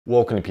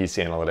Welcome to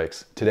PC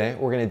Analytics. Today,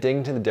 we're going to dig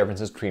into the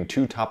differences between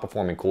two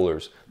top-performing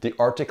coolers, the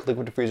Arctic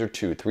Liquid Freezer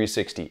 2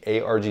 360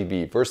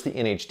 ARGB versus the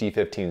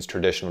NH-D15's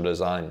traditional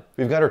design.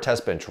 We've got our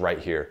test bench right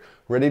here,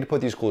 ready to put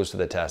these coolers to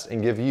the test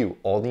and give you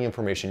all the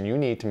information you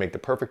need to make the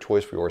perfect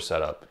choice for your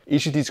setup.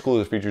 Each of these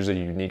coolers features a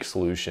unique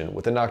solution,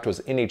 with the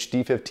Noctua's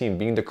NH-D15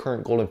 being the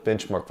current golden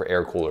benchmark for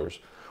air coolers,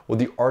 while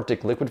the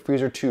Arctic Liquid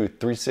Freezer 2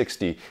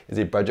 360 is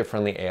a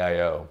budget-friendly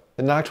AIO.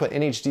 The Noctua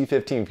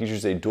NH-D15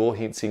 features a dual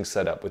heatsink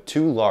setup with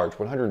two large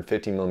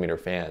 150mm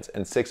fans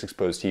and 6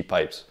 exposed heat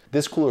pipes.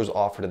 This cooler is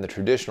offered in the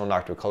traditional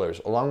Noctua colors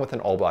along with an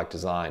all-black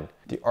design.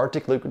 The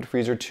Arctic Liquid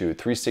Freezer 2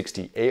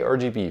 360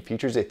 ARGB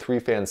features a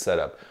 3-fan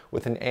setup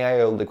with an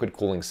AIO liquid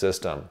cooling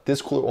system.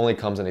 This cooler only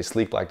comes in a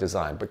sleek black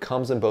design, but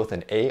comes in both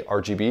an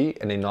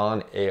ARGB and a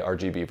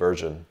non-ARGB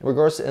version. In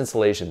regards to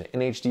installation, the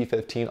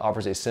NH-D15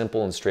 offers a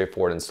simple and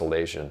straightforward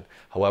installation.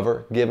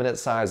 However, given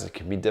its size, it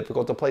can be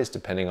difficult to place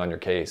depending on your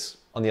case.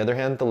 On the other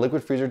hand, the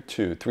Liquid Freezer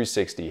 2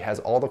 360 has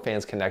all the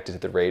fans connected to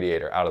the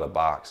radiator out of the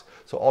box,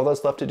 so all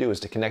that's left to do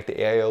is to connect the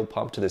AIO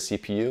pump to the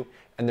CPU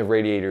and the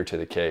radiator to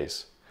the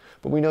case.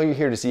 But we know you're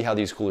here to see how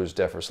these coolers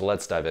differ, so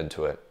let's dive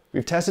into it.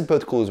 We've tested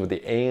both coolers with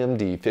the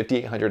AMD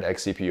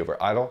 5800X CPU over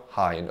idle,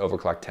 high, and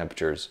overclock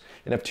temperatures,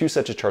 and have two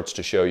sets of charts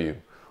to show you.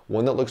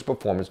 One that looks at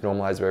performance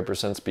normalized by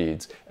percent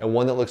speeds, and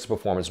one that looks at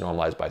performance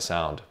normalized by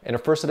sound. In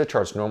our first set of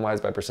charts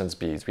normalized by percent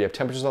speeds, we have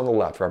temperatures on the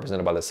left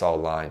represented by the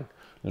solid line,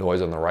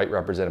 noise on the right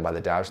represented by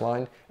the dashed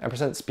line, and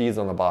percent speeds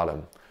on the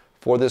bottom.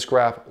 For this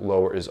graph,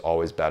 lower is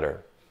always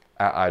better.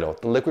 At idle,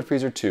 the Liquid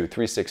Freezer 2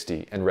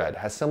 360 in red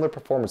has similar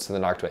performance to the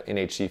Noctua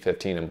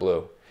NH-D15 in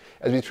blue.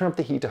 As we turn up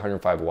the heat to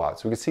 105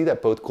 watts, we can see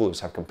that both coolers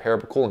have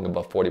comparable cooling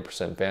above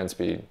 40% fan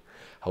speed.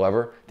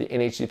 However, the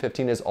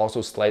NH-D15 is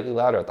also slightly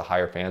louder at the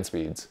higher fan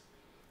speeds.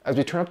 As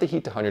we turn up the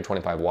heat to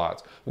 125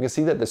 watts, we can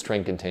see that this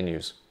trend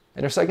continues.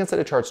 In our second set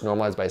of charts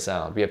normalized by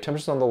sound, we have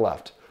temperatures on the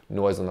left,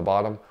 noise on the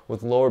bottom,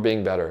 with lower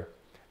being better.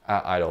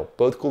 At idle,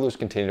 both coolers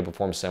continue to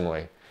perform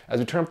similarly. As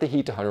we turn up the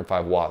heat to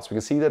 105 watts, we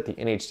can see that the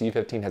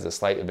NH-D15 has a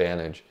slight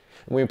advantage.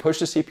 And when we push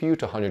the CPU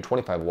to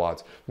 125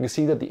 watts, we can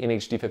see that the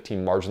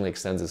NH-D15 marginally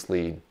extends its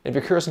lead. If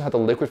you're curious on how the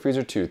Liquid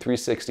Freezer 2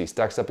 360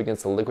 stacks up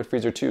against the Liquid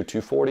Freezer 2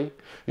 240,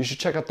 you should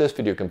check out this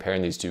video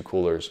comparing these two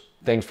coolers.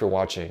 Thanks for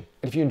watching.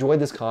 And if you enjoyed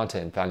this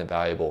content and found it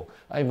valuable,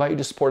 I invite you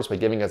to support us by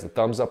giving us a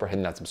thumbs up or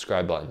hitting that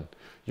subscribe button.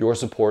 Your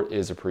support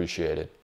is appreciated.